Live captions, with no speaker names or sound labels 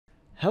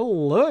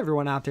Hello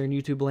everyone out there in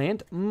YouTube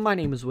land, my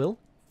name is Will,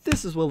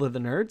 this is Will of the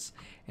Nerds,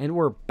 and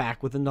we're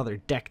back with another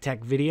deck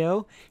tech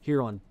video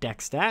here on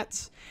Deck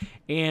Stats.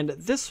 And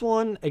this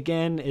one,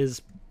 again,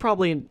 is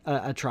probably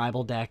a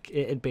tribal deck.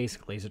 It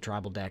basically is a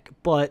tribal deck,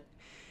 but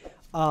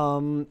I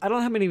don't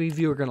know how many of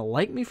you are going to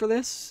like me for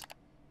this,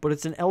 but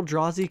it's an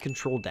Eldrazi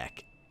control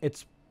deck.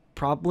 It's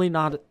probably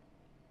not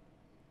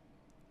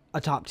a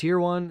top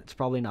tier one, it's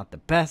probably not the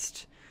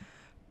best,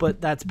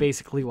 but that's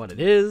basically what it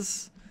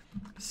is.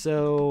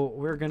 So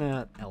we're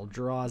gonna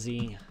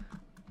Eldrazi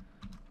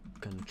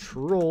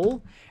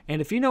control,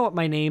 and if you know what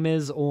my name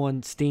is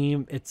on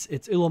Steam, it's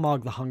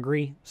Ulamog the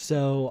Hungry.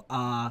 So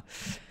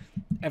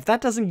if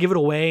that doesn't give it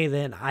away,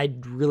 then I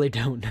really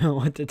don't know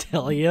what to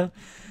tell you.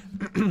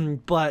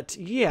 But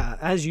yeah,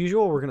 as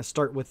usual, we're gonna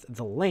start with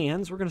the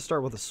lands. We're gonna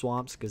start with the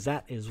swamps because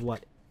that is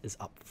what is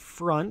up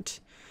front.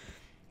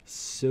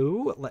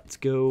 So let's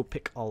go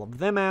pick all of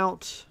them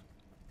out.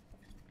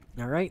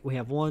 All right, we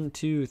have 1,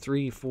 2,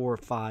 3, 4,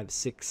 5,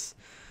 6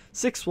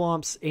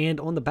 swamps, and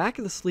on the back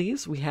of the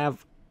sleeves we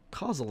have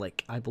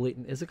Kozilek, I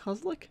believe. Is it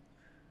Kozilek?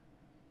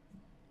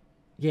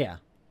 Yeah.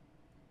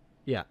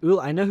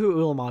 I know who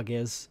Ulamog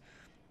is.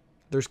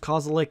 There's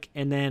Kozilek,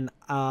 and then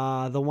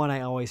the one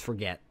I always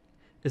forget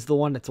is the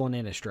one that's on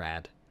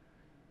Innistrad.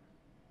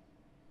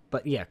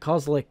 But yeah,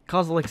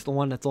 Kozilek's the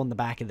one that's on the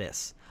back of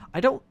this. I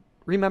don't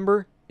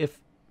remember if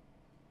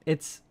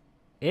it's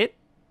it.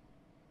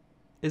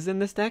 Is in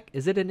this deck?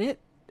 Is it an it?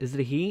 Is it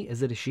a he?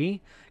 Is it a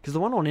she? Because the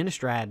one on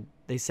Innistrad,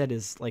 they said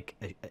is like,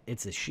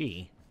 it's a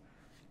she.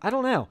 I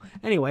don't know.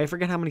 Anyway, I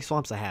forget how many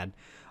swamps I had.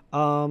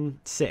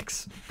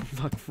 6.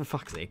 For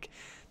fuck's sake.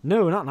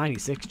 No, not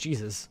 96.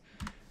 Jesus.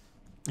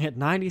 I had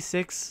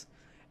 96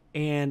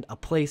 and a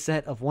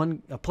playset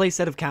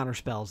of counter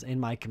spells in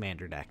my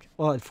commander deck.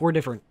 Well, four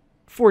different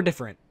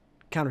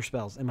counter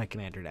spells in my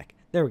commander deck.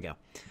 There we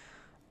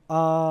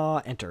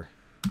go. Enter.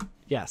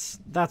 Yes,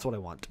 that's what I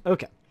want.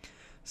 Okay.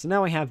 So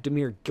now we have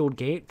Dimir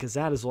Guildgate, because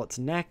that is what's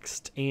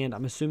next, and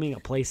I'm assuming a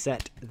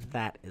playset,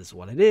 that is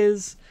what it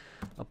is.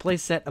 A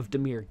playset of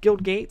Dimir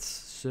Guildgates,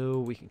 so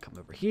we can come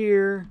over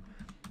here.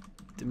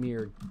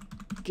 Dimir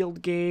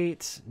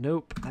Guildgate,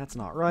 nope, that's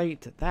not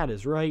right. That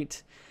is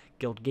right.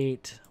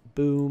 Guildgate,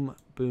 boom,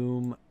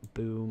 boom,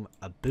 boom,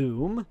 a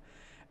boom.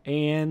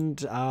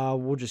 And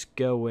we'll just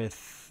go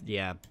with,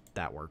 yeah,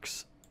 that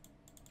works.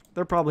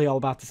 They're probably all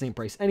about the same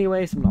price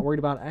anyway, so I'm not worried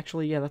about it.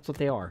 Actually, yeah, that's what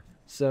they are.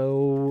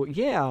 So,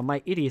 yeah,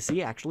 my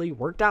idiocy actually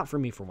worked out for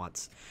me for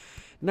once.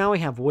 Now we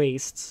have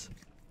wastes.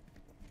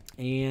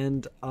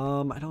 And,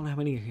 I don't know how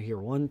many are here.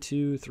 1,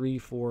 2, 3,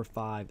 4,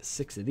 5,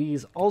 6 of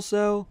these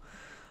also.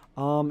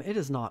 It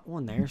is not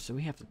on there, so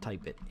we have to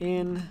type it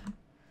in.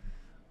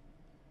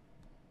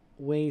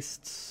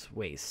 Wastes.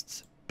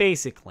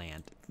 Basic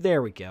land.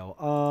 There we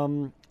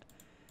go.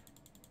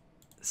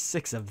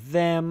 6 of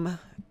them.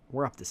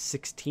 We're up to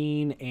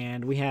 16,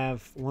 and we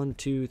have 1,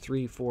 2,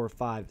 3, 4,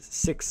 5,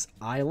 6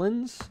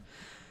 islands.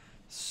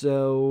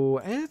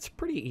 So it's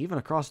pretty even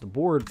across the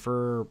board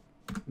for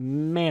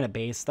mana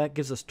base. That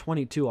gives us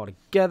 22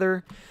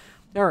 altogether.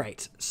 All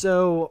right,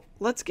 so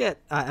let's get,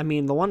 I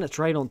mean, the one that's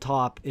right on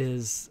top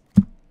is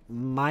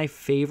my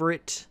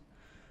favorite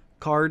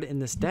card in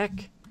this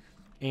deck,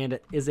 and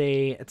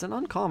it's an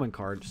uncommon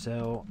card.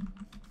 So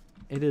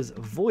it is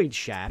Void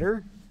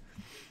Shatter,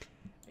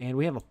 and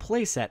we have a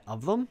playset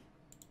of them.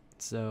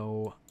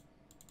 So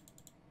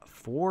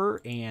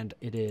 4, and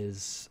it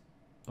is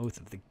Oath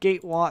of the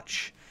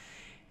Gatewatch,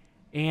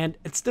 and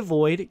it's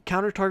devoid.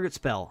 Counter target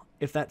spell.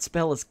 If that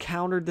spell is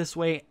countered this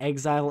way,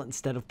 exile it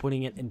instead of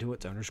putting it into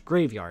its owner's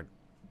graveyard.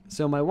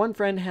 So my one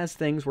friend has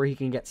things where he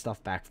can get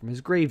stuff back from his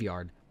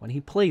graveyard when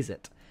he plays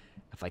it.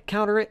 If I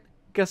counter it,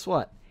 guess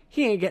what?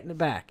 He ain't getting it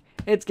back.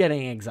 It's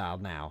getting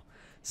exiled now.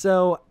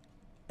 So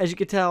as you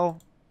can tell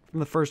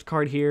from the first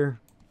card here,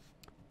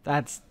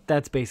 that's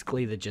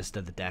basically the gist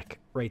of the deck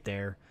right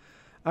there.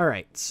 All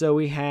right, so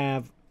we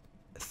have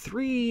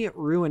 3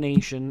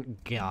 Ruination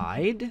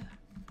Guide.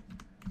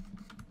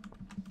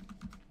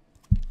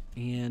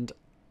 And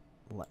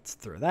let's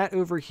throw that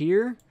over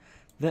here.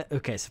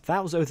 Okay, so if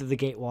that was Oath of the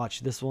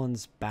Gatewatch, this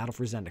one's Battle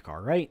for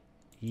Zendikar, right?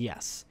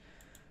 Yes.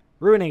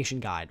 Ruination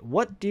Guide.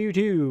 What do you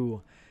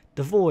do?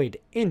 Devoid.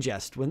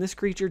 Ingest. When this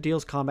creature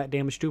deals combat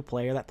damage to a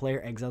player, that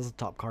player exiles the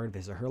top card of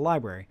his or her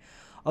library.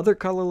 Other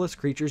colorless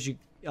creatures you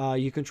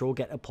control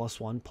get a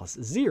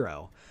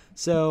 +1/+0.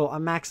 So a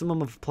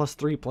maximum of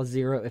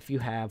 +3/+0 if you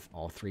have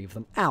all 3 of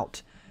them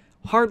out.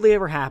 Hardly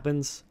ever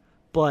happens,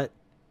 but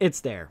it's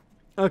there.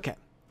 Okay.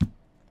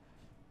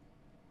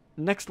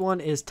 Next one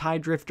is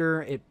Tide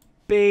Drifter. It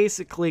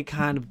basically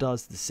kind of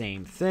does the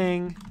same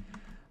thing,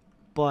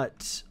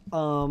 but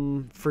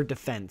for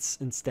defense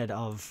instead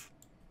of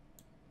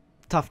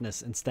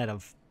toughness instead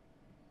of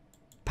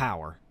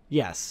power.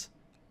 Yes.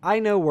 I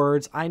know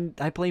words. I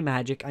play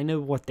Magic. I know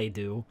what they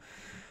do.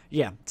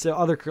 Yeah, so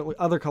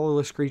other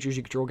colorless creatures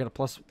you control get a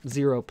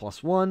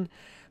 +0/+1.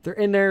 They're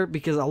in there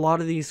because a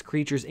lot of these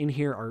creatures in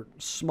here are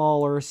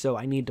smaller, so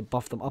I need to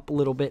buff them up a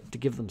little bit to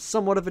give them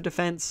somewhat of a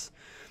defense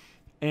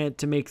and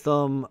to make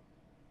them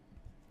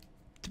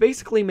to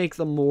basically make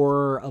them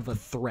more of a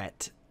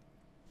threat.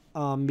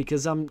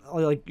 Because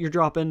you're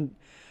dropping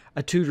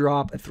a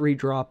 2-drop, a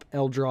 3-drop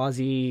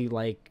Eldrazi,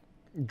 like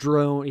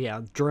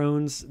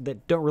drones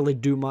that don't really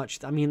do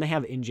much. I mean, they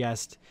have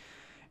ingest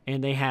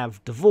and they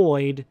have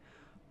devoid,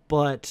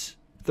 but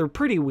they're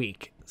pretty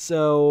weak.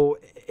 So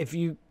if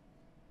you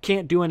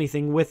can't do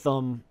anything with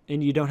them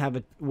and you don't have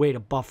a way to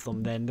buff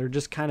them, then they're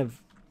just kind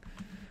of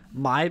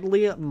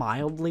mildly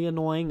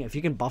annoying. If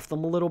you can buff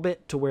them a little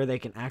bit to where they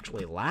can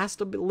actually last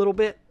little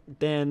bit,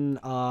 then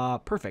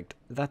perfect.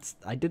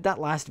 I did that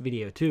last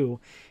video too,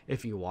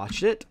 if you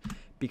watched it,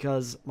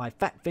 because my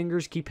fat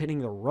fingers keep hitting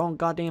the wrong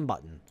goddamn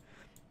button.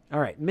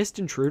 Alright, Mist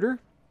Intruder,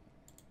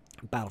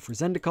 Battle for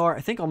Zendikar.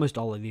 I think almost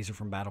all of these are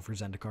from Battle for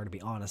Zendikar, to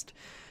be honest.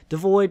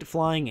 Devoid,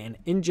 Flying, and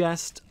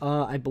Ingest.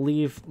 I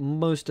believe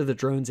most of the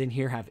drones in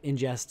here have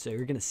Ingest, so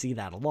you're going to see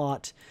that a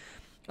lot.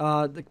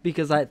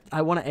 Because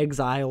I want to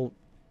exile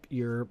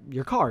your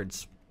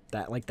cards.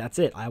 That's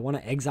it. I want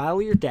to exile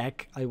your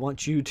deck. I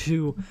want you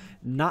to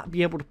not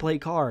be able to play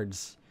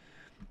cards.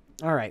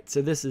 Alright,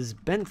 so this is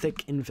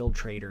Benthic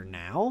Infiltrator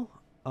now.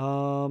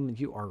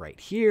 You are right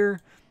here.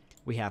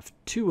 We have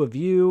 2 of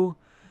you.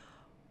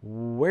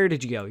 Where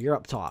did you go? You're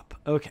up top.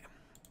 Okay.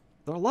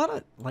 There are a lot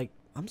of,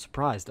 I'm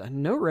surprised.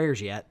 No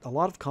rares yet. A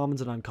lot of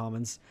commons and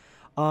uncommons.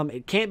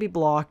 It can't be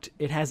blocked.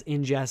 It has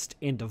Ingest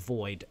and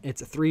Devoid.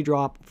 It's a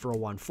 3-drop for a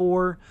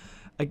 1/4.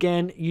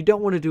 Again, you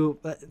don't want to do...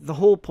 the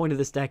whole point of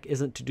this deck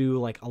isn't to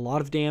do, a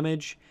lot of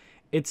damage.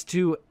 It's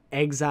to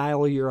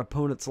exile your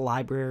opponent's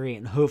library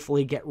and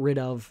hopefully get rid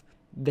of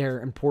their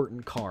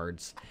important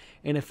cards.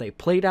 And if they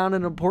play down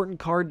an important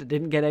card that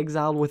didn't get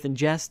exiled with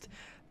Ingest,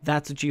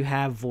 that's what you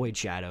have Void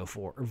Shatter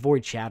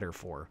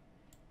for.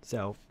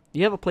 So,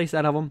 you have a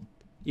playset of them.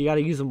 You got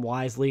to use them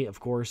wisely, of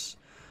course.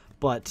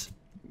 But,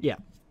 yeah.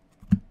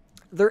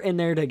 They're in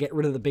there to get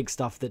rid of the big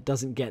stuff that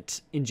doesn't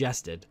get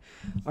ingested.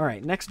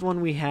 Alright, next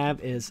one we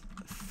have is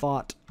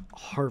Thought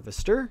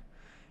Harvester.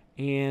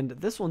 And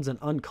this one's an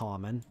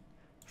uncommon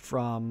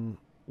from...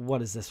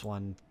 what is this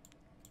one?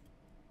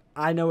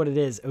 I know what it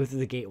is. Oath of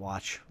the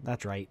Gatewatch.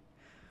 That's right.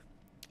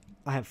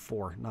 I have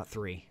 4, not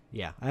 3.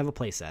 Yeah, I have a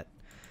playset.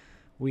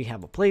 We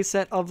have a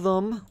playset of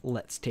them.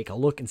 Let's take a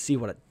look and see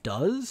what it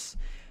does.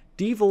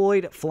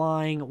 Devoid,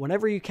 Flying.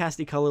 Whenever you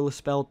cast a colorless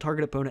spell,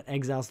 target opponent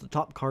exiles the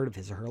top card of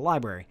his or her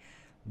library.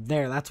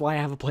 There, that's why I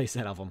have a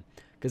playset of them.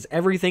 Because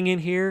everything in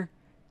here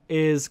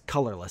is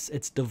colorless.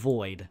 It's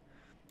devoid.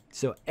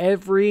 So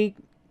every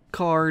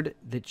card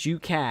that you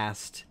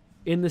cast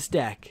in this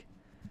deck,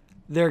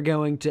 they're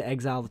going to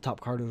exile the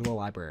top card of the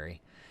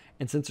library.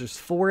 And since there's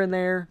 4 in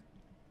there,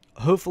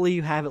 hopefully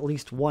you have at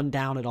least 1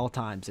 down at all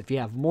times. If you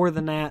have more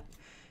than that,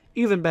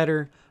 even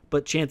better,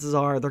 but chances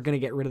are they're going to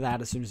get rid of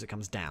that as soon as it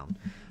comes down.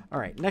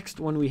 Alright, next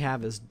one we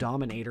have is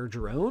Dominator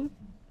Drone.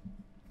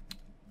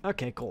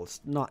 Okay, cool.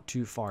 It's not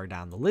too far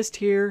down the list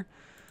here.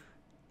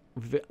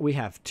 We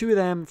have 2 of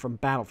them from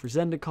Battle for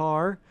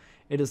Zendikar.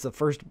 It is the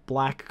first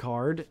black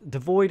card.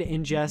 Devoid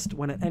Ingest.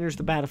 When it enters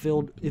the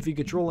battlefield, if you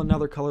control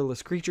another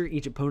colorless creature,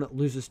 each opponent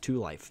loses 2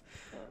 life.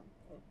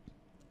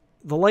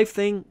 The life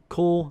thing,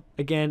 cool.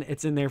 Again,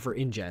 it's in there for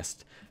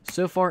Ingest.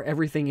 So far,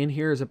 everything in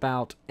here is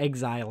about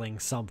exiling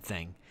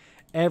something.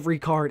 Every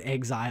card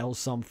exiles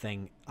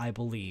something, I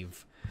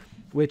believe.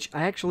 Which,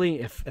 I actually,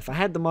 if I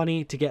had the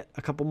money to get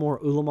a couple more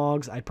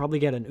Ulamogs, I'd probably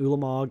get an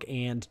Ulamog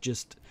and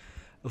just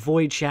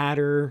Void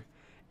Shatter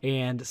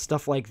and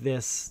stuff like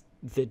this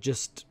that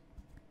just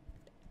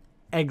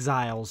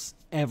exiles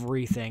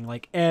everything.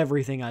 Like,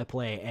 everything I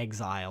play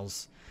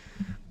exiles.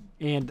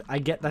 And I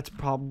get that's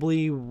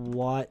probably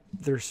what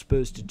they're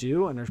supposed to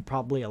do, and there's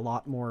probably a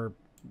lot more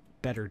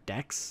better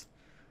decks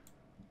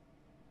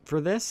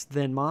for this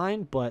than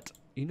mine, but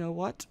you know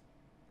what?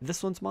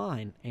 This one's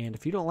mine, and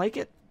if you don't like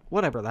it,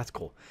 whatever, that's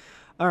cool.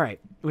 Alright,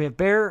 we have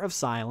Bearer of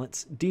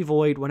Silence,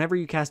 Devoid. Whenever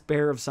you cast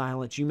Bearer of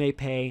Silence, you may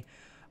pay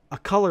a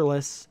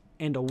colorless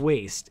and a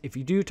waste. If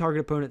you do,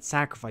 target opponent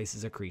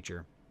sacrifices a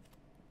creature.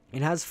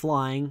 It has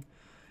flying,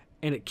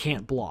 and it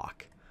can't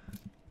block.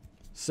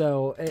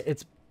 So,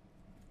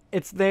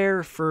 it's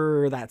there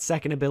for that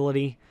second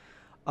ability,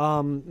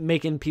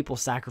 making people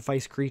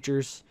sacrifice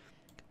creatures,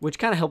 which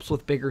kind of helps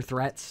with bigger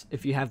threats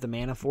if you have the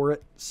mana for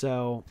it.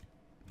 So,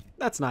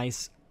 that's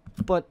nice,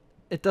 but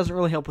it doesn't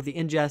really help with the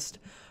ingest,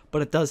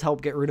 but it does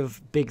help get rid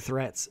of big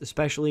threats,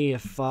 especially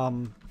if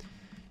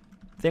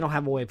they don't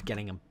have a way of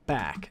getting them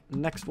back.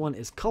 Next one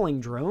is Culling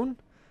Drone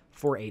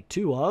for a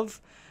 2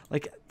 of.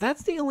 Like,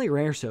 that's the only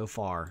rare so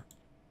far,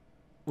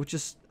 which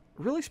is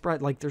really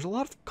spread. Like, there's a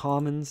lot of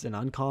commons and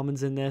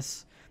uncommons in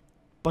this.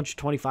 Bunch of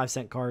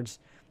 25-cent cards.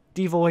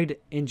 Devoid,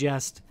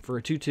 Ingest for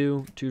a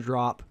 2/2,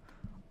 2-drop.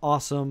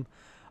 Awesome.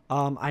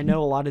 I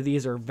know a lot of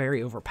these are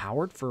very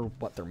overpowered for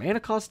what their mana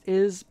cost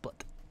is,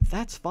 but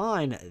that's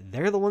fine.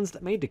 They're the ones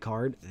that made the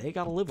card. They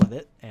gotta live with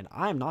it, and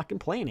I'm not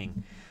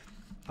complaining.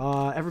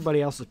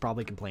 Everybody else is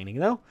probably complaining,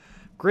 though.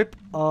 Grip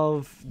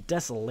of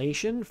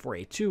Desolation for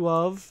a 2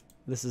 of.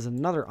 This is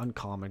another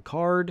uncommon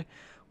card.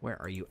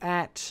 Where are you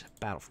at?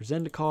 Battle for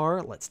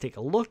Zendikar. Let's take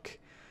a look.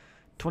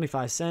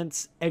 25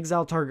 cents.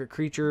 Exile target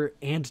creature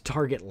and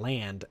target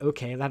land.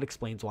 Okay, that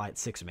explains why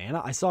it's 6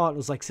 mana. I saw it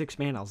was like 6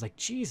 mana. I was like,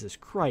 Jesus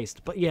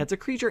Christ. But yeah, it's a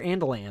creature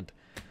and a land.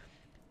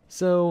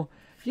 So,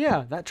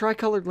 yeah, that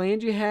tricolored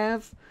land you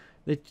have,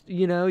 that,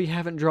 you know, you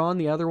haven't drawn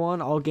the other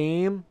one all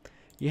game.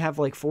 You have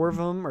like 4 of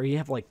them, or you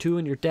have like 2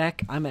 in your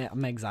deck. I'm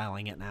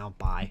exiling it now.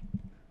 Bye.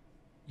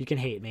 You can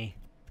hate me.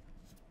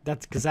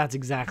 That's because that's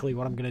exactly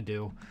what I'm going to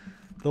do.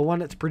 The one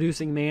that's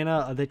producing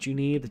mana that you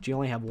need, that you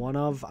only have 1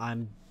 of,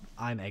 I'm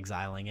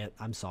exiling it.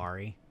 I'm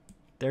sorry.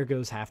 There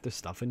goes half the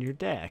stuff in your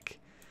deck.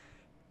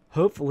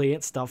 Hopefully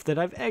it's stuff that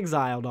I've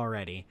exiled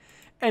already.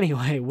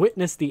 Anyway,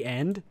 Witness the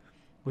End,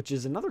 which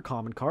is another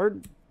common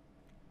card.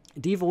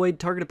 Devoid,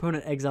 target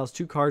opponent exiles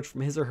 2 cards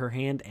from his or her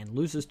hand and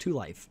loses 2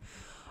 life.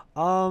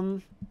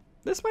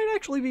 This might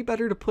actually be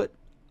better to put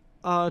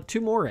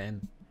 2 more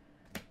in.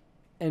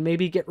 And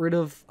maybe get rid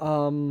of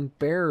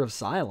Bearer of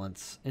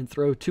Silence and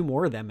throw 2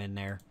 more of them in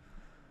there.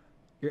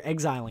 You're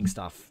exiling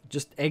stuff.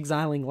 Just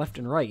exiling left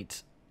and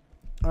right.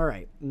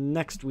 Alright,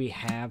 next we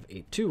have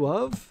a 2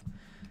 of.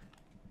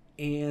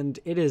 And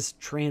it is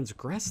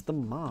Transgress the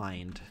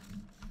Mind.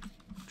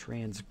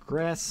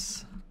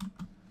 Transgress.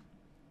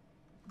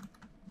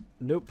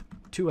 Nope.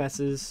 2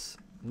 S's.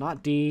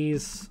 Not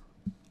D's.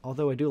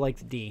 Although I do like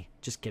the D.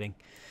 Just kidding.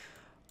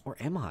 Or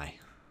am I?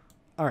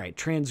 Alright,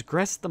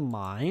 Transgress the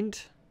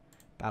Mind.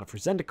 Battle for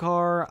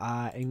Zendikar.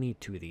 I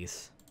need 2 of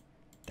these.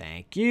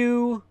 Thank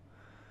you.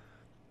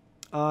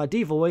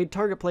 Devoid.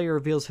 Target player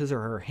reveals his or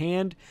her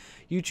hand.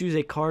 You choose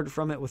a card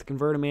from it with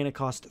converted mana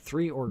cost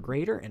 3 or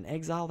greater and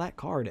exile that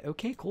card.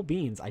 Okay, cool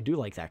beans. I do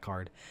like that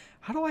card.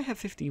 How do I have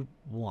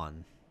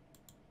 51?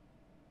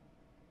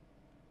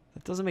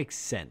 That doesn't make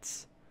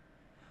sense.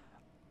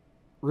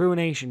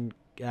 Ruination.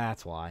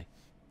 That's why.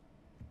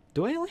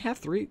 Do I only have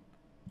 3?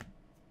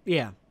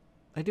 Yeah.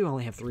 I do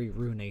only have 3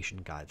 Ruination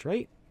guides,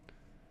 right?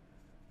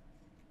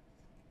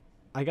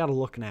 I gotta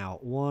look now.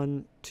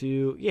 1,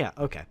 2... Yeah,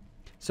 okay.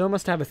 So I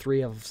must have a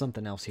 3 of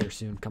something else here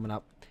soon coming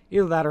up.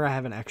 Either that or I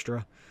have an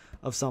extra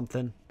of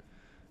something.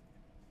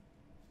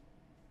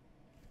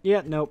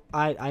 Yeah, nope.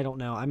 I don't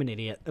know. I'm an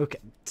idiot. Okay,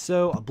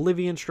 so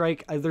Oblivion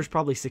Strike. There's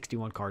probably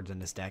 61 cards in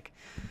this deck.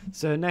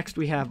 So next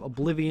we have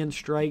Oblivion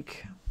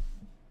Strike.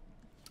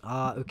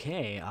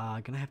 Okay,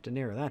 gonna have to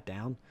narrow that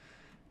down.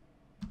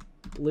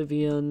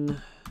 Oblivion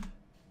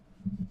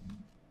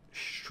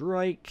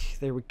Strike.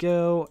 There we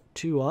go.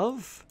 2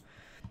 of.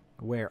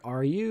 Where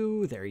are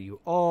you? There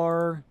you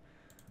are.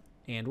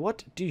 And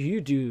what do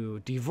you do?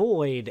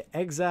 Devoid.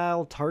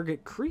 Exile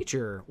target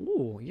creature.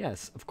 Ooh,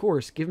 yes, of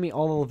course. Give me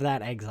all of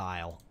that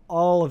exile.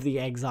 All of the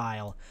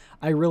exile.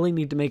 I really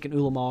need to make an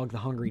Ulamog the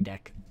Hungry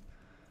deck.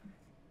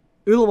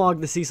 Ulamog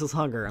the Ceaseless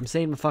Hunger. I'm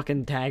saying the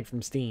fucking tag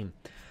from Steam.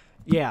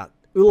 Yeah,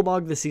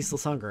 Ulamog the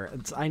Ceaseless Hunger.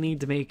 I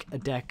need to make a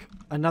deck,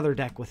 another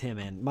deck with him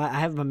in. I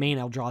have my main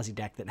Eldrazi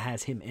deck that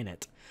has him in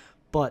it.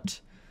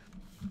 But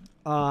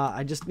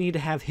I just need to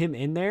have him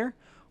in there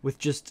with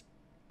just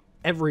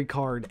every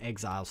card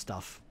exile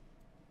stuff.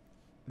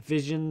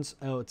 Visions.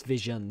 Oh, it's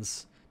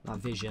Visions, not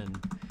Vision.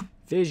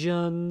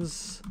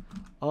 Visions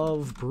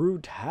of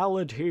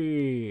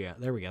Brutality.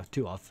 There we go.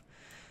 2 of.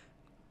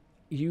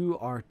 You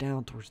are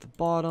down towards the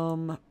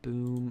bottom.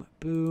 Boom,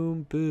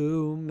 boom,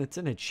 boom. It's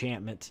an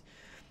enchantment.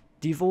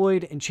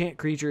 Devoid, enchant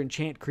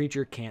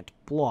creature can't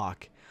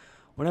block.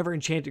 Whenever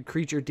enchanted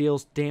creature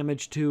deals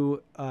damage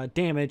to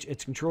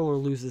its controller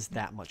loses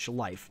that much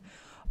life.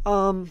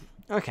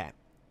 Okay.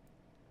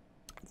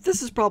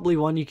 This is probably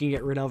one you can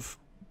get rid of.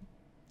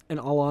 In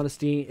all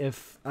honesty,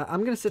 if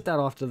I'm gonna sit that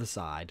off to the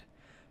side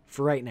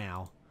for right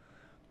now.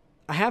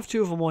 I have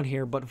 2 of them on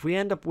here, but if we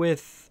end up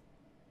with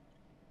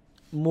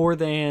more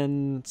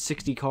than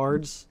 60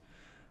 cards,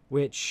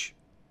 which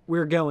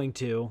we're going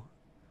to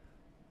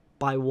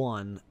by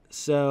 1,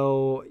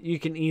 so you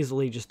can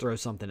easily just throw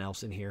something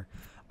else in here.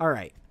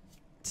 Alright,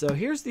 so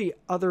here's the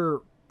other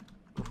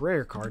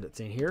rare card that's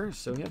in here.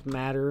 So we have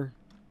Matter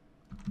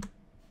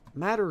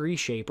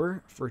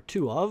Reshaper for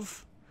 2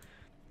 of.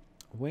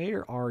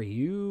 Where are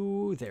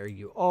you? There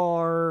you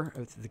are.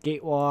 It's the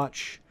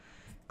Gatewatch.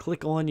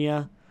 Click on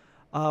ya.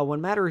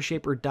 When Matter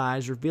Reshaper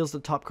dies, reveals the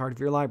top card of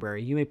your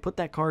library. You may put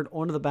that card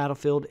onto the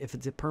battlefield if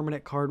it's a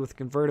permanent card with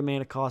converted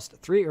mana cost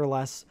 3 or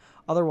less.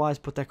 Otherwise,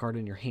 put that card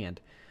in your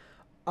hand.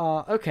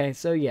 Okay,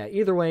 so yeah,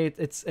 either way,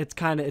 it's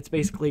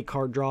basically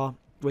card draw,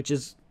 which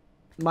is,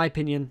 in my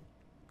opinion,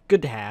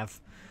 good to have.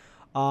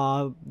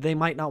 They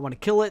might not want to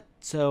kill it,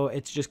 so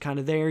it's just kind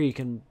of there. You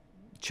can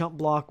chump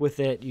block with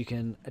it, you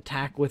can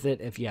attack with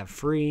it if you have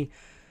free,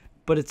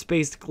 but it's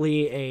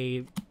basically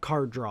a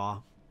card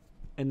draw,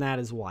 and that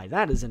is why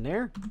that is in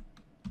there.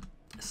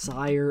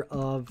 Sire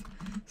of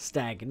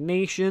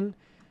Stagnation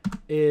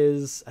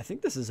is, I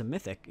think this is a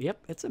mythic.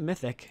 Yep, it's a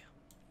mythic.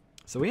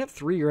 So we have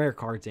 3 rare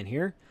cards in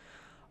here.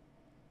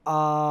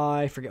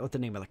 I forget what the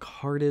name of the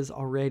card is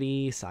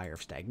already. Sire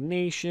of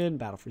Stagnation,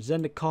 Battle for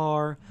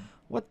Zendikar.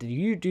 What do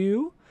you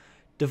do?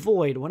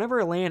 Devoid. Whenever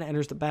a land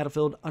enters the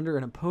battlefield under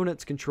an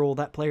opponent's control,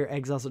 that player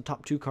exiles the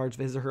top 2 cards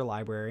of his or her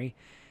library,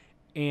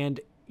 and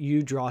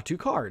you draw 2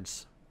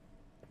 cards.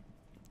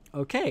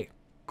 Okay.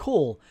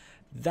 cool.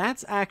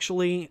 That's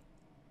actually...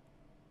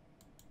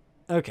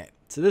 Okay,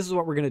 so this is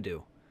what we're going to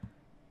do.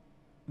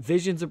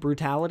 Visions of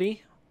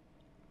Brutality.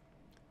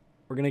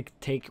 We're going to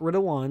take rid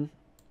of one, and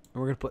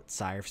we're going to put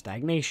Sire of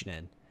Stagnation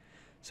in.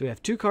 So we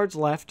have 2 cards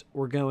left.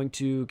 We're going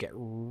to get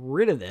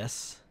rid of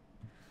this.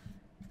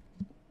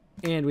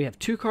 And we have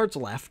 2 cards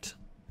left,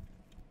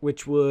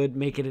 which would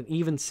make it an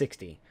even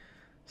 60.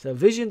 So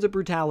Visions of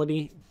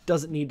Brutality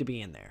doesn't need to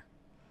be in there.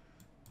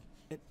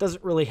 It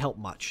doesn't really help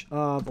much.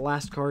 The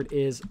last card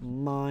is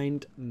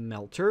Mind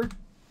Melter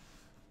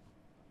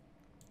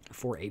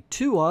for a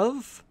 2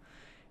 of.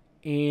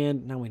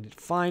 And now we need to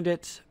find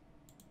it.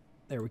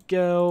 There we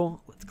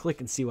go. Let's click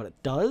and see what it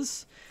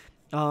does.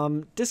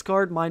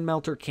 Discard Mind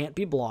Melter can't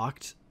be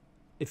blocked.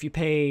 If you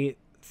pay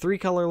 3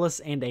 colorless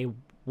and a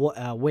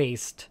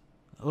waste,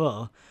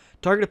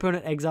 target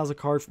opponent exiles a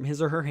card from his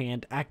or her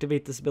hand.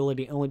 Activate this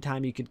ability only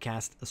time you could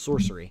cast a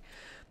sorcery.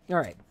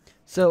 Alright,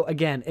 so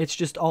again, it's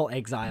just all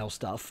exile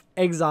stuff.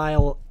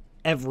 Exile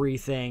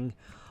everything.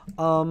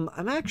 I'm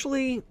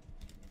actually...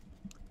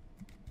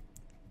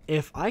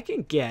 If I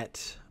can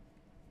get...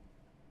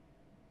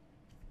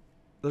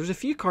 There's a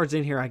few cards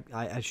in here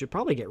I should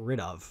probably get rid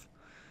of.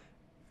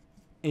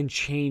 And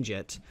change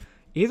it.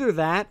 Either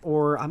that,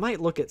 or I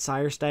might look at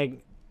Sire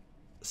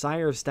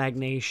of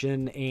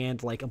Stagnation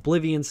and like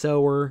Oblivion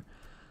Sower.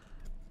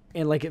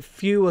 And like a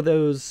few of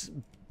those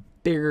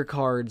bigger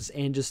cards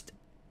and just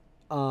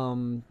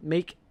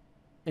make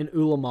an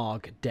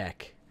Ulamog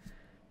deck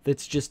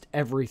that's just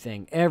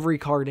everything. Every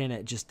card in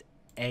it just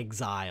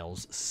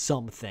exiles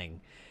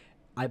something.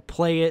 I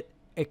play it,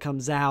 it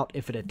comes out.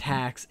 If it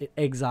attacks, it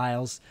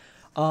exiles.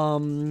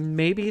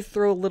 Maybe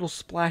throw a little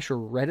splash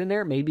of red in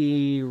there.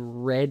 Maybe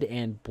red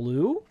and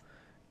blue.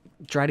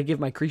 Try to give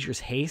my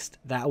creatures haste.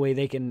 That way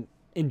they can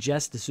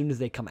ingest as soon as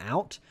they come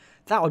out.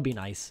 That would be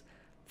nice.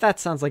 That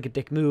sounds like a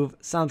dick move.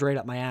 Sounds right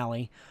up my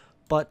alley.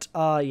 But,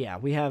 yeah,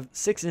 we have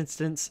 6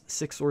 instants,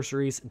 6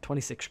 sorceries, and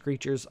 26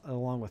 creatures,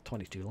 along with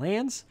 22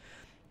 lands.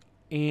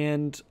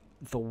 And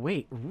the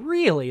weight,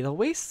 really? The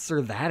wastes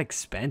are that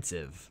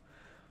expensive?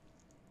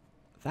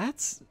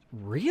 That's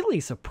really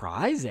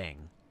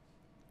surprising.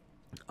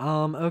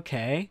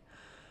 Okay.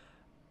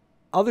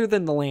 Other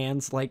than the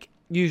lands, like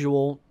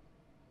usual,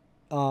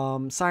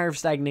 Sire of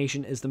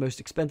Stagnation is the most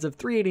expensive,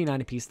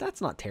 $3.89 a piece.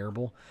 That's not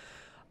terrible.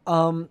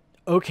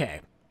 Okay.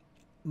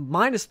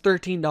 Minus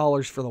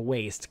 $13 for the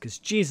waste, because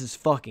Jesus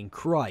fucking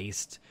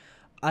Christ.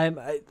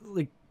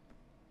 Like,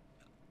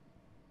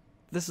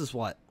 this is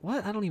what?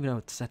 What? I don't even know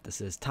what set this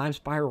is. Time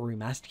Spiral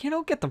Remaster. You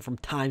don't get them from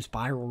Time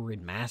Spiral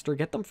Remaster.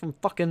 Get them from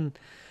fucking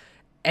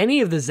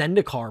any of the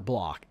Zendikar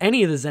block.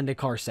 Any of the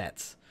Zendikar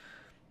sets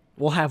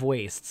will have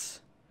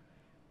wastes.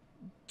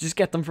 Just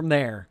get them from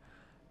there.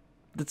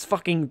 That's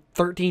fucking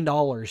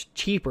 $13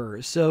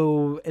 cheaper,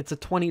 so it's a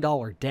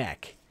 $20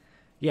 deck.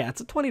 Yeah,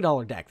 it's a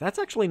 $20 deck. That's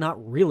actually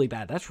not really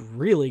bad. That's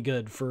really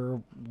good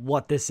for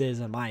what this is,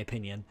 in my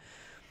opinion.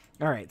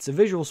 Alright, so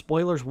visual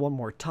spoilers one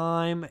more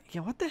time.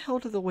 Yeah, what the hell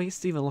do the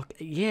wastes even look...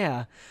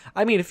 Yeah,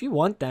 I mean, if you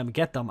want them,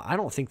 get them. I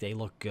don't think they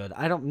look good.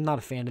 I'm not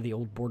a fan of the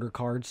old border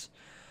cards.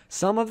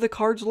 Some of the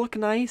cards look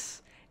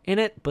nice in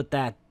it, but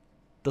that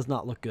does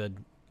not look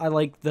good. I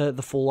like the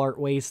full art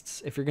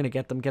wastes. If you're going to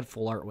get them, get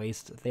full art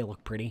wastes. They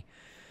look pretty.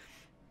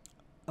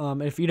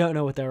 And if you don't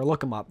know what they are, look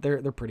them up. They're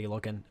pretty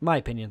looking. In my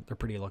opinion, they're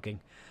pretty looking.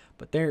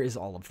 But there is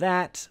all of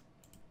that.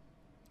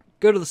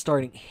 Go to the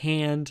starting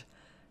hand.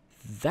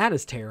 That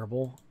is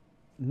terrible.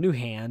 New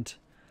hand.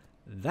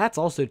 That's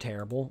also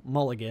terrible.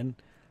 Mulligan.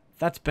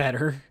 That's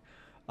better.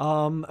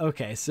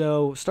 Okay,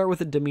 so start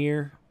with a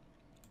Dimir.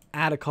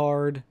 Add a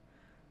card.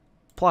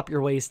 Plop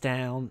your waste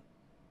down.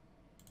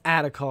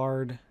 Add a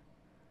card.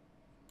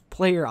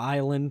 Play your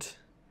island.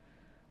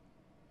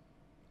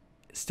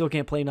 Still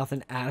can't play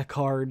nothing. Add a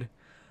card.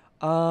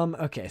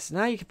 Okay, so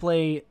now you can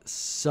play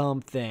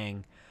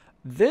something.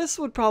 This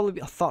would probably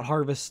be a Thought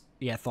Harvest.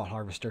 Yeah, Thought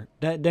Harvester.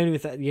 Don't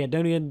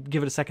even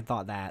give it a second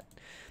thought. That.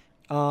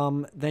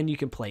 Then you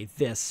can play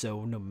this.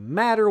 So no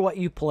matter what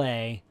you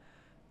play,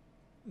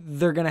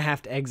 they're gonna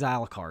have to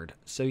exile a card.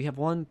 So you have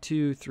 1,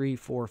 2, 3,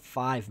 4,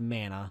 5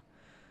 mana,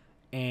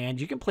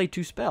 and you can play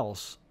 2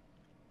 spells.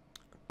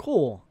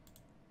 Cool.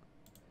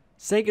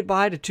 Say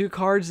goodbye to 2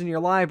 cards in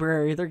your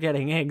library. They're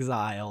getting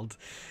exiled.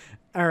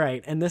 All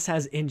right, and this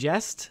has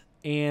ingest.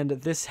 And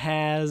this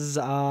has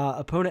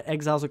opponent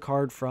exiles a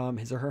card from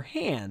his or her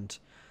hand.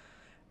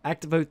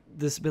 Activate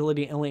this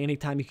ability only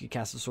anytime you can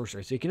cast a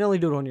sorcery. So you can only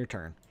do it on your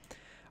turn.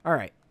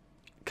 Alright.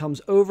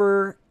 Comes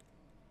over.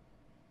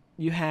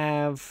 You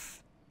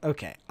have...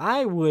 Okay.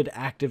 I would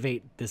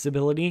activate this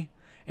ability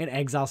and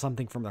exile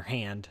something from their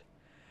hand.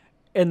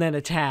 And then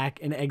attack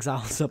and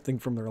exile something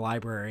from their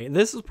library.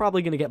 This is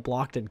probably going to get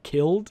blocked and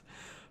killed.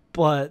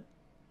 But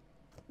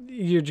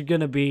you're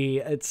going to be...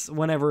 It's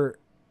whenever...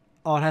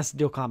 Oh, it has to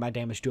deal combat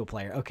damage to a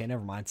player. Okay,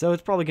 never mind. So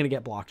it's probably going to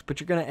get blocked.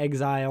 But you're going to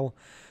exile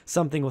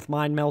something with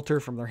Mind Melter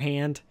from their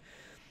hand.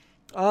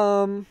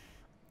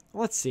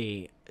 Let's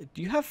see.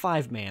 You have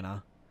 5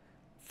 mana.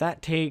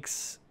 That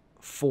takes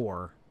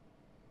 4.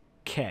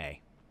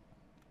 Okay.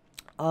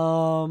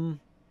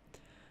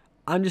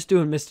 I'm just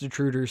doing Mr.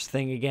 Intruder's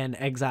thing again,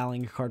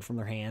 exiling a card from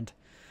their hand.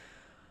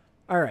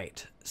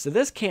 Alright, so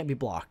this can't be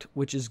blocked,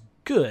 which is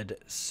good.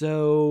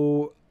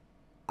 So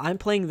I'm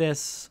playing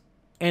this,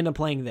 and I'm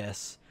playing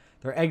this.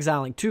 They're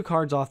exiling 2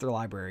 cards off their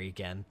library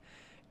again.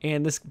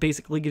 And this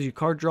basically gives you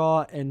card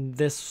draw, and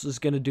this is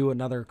going to do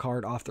another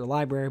card off their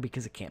library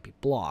because it can't be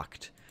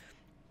blocked.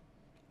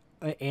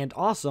 And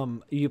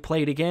awesome, you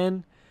play it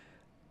again,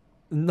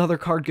 another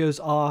card goes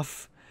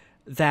off,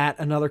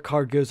 another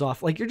card goes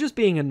off. Like, you're just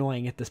being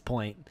annoying at this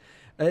point.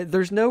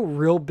 There's no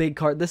real big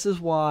card. This is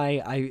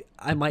why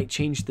I might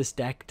change this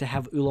deck to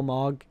have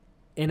Ulamog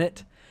in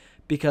it,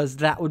 because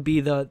that would be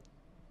the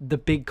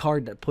big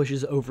card that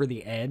pushes over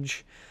the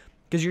edge,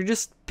 because you're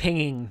just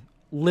pinging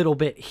little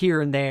bit here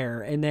and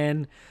there, and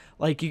then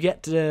like you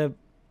get to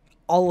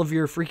all of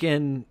your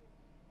freaking,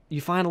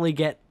 you finally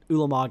get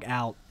Ulamog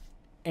out,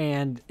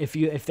 and if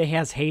they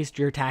has haste,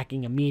 you're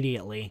attacking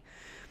immediately.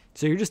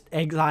 So you're just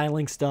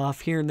exiling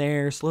stuff here and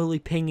there, slowly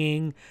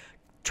pinging,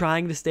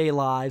 trying to stay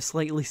alive,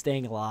 slightly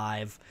staying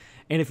alive.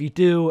 And if you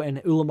do, and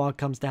Ulamog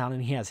comes down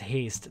and he has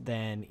haste,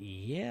 then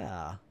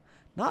yeah,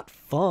 not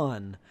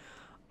fun.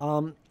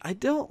 I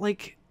don't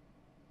like,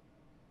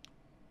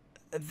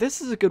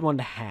 this is a good one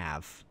to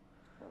have.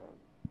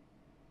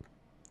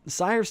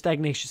 Sire of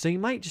Stagnation, so you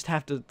might just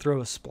have to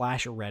throw a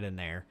splash of red in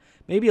there.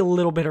 Maybe a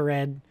little bit of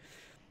red,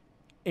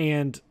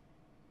 and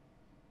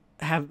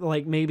have,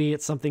 like, maybe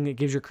it's something that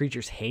gives your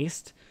creatures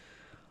haste.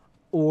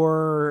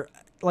 Or,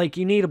 like,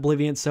 you need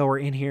Oblivion Sower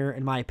in here,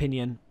 in my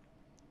opinion,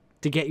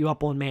 to get you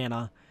up on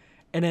mana.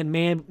 And then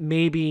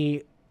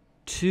maybe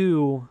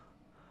 2,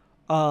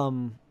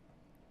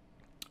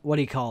 what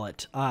do you call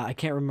it? I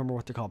can't remember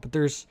what they're called, but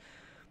there's,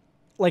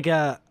 like,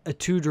 a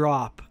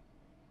 2-drop.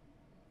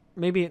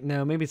 Maybe it's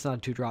not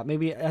a 2-drop.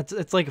 Maybe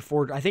it's like a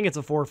 4. I think it's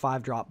a 4 or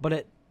 5 drop,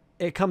 but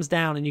it comes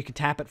down and you can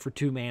tap it for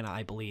 2 mana,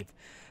 I believe.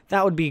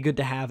 That would be good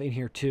to have in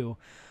here too,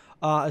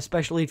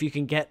 especially if you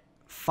can get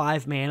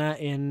 5 mana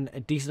in a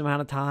decent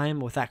amount of time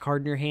with that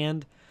card in your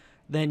hand.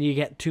 Then you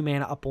get 2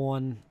 mana up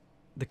on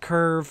the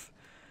curve.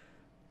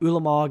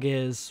 Ulamog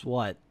is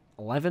what,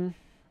 11?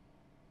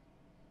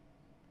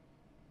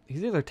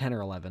 He's either 10 or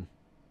 11.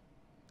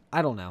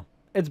 I don't know.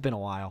 It's been a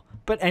while,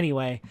 but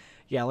anyway.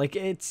 Yeah, like,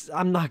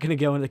 I'm not going to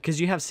go into it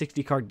because you have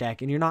 60 card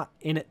deck and you're not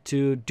in it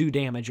to do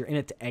damage. You're in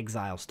it to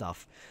exile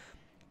stuff.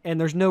 And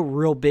there's no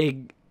real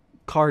big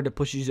card that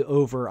pushes you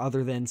over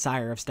other than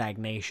Sire of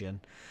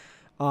Stagnation,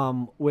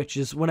 which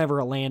is whenever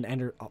a land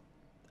enters...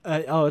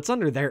 it's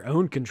under their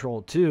own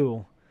control,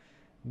 too.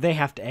 They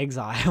have to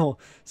exile.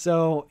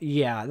 So,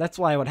 yeah, that's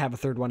why I would have a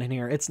third one in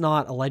here. It's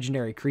not a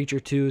legendary creature,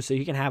 too, so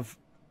you can have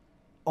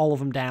all of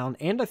them down.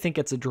 And I think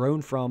it's a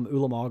drone from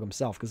Ulamog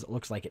himself because it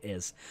looks like it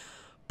is.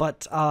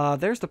 But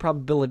there's the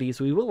probabilities.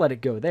 We will let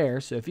it go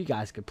there. So if you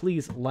guys could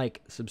please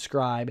like,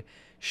 subscribe,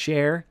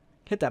 share,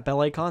 hit that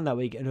bell icon. That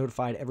way you get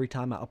notified every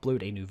time I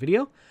upload a new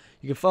video.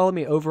 You can follow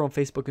me over on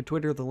Facebook and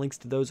Twitter. The links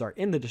to those are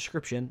in the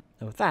description.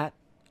 And with that,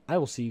 I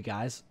will see you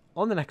guys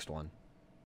on the next one.